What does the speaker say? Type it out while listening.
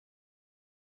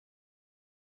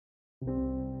To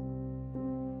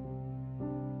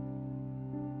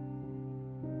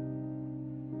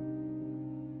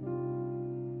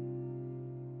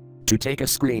take a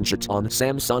screenshot on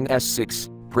Samsung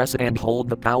S6, press and hold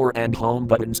the power and home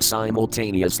buttons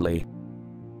simultaneously.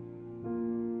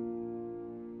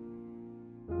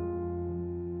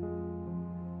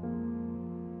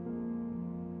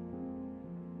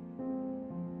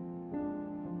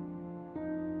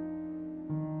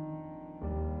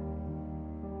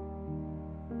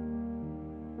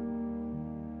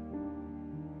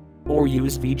 Or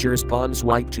use features palm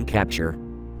swipe to capture.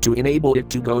 To enable it,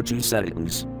 to go to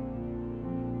Settings.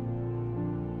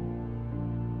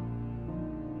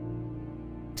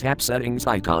 Tap Settings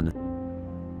icon.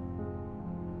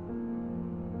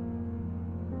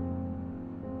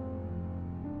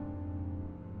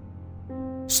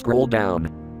 Scroll down.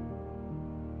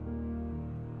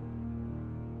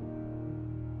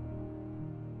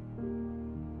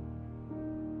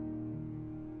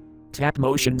 Tap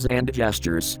Motions and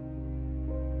Gestures.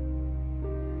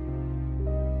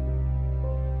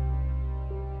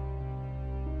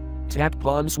 Tap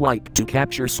palm swipe to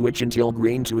capture, switch until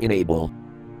green to enable.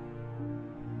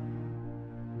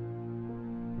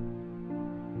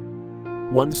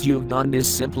 Once you've done this,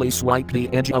 simply swipe the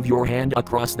edge of your hand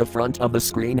across the front of the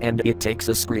screen and it takes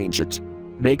a screenshot.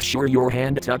 Make sure your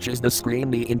hand touches the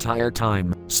screen the entire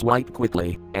time, swipe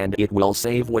quickly, and it will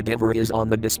save whatever is on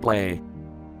the display.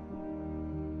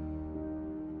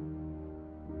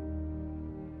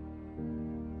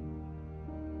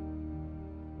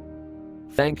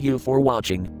 Thank you for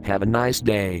watching, have a nice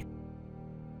day.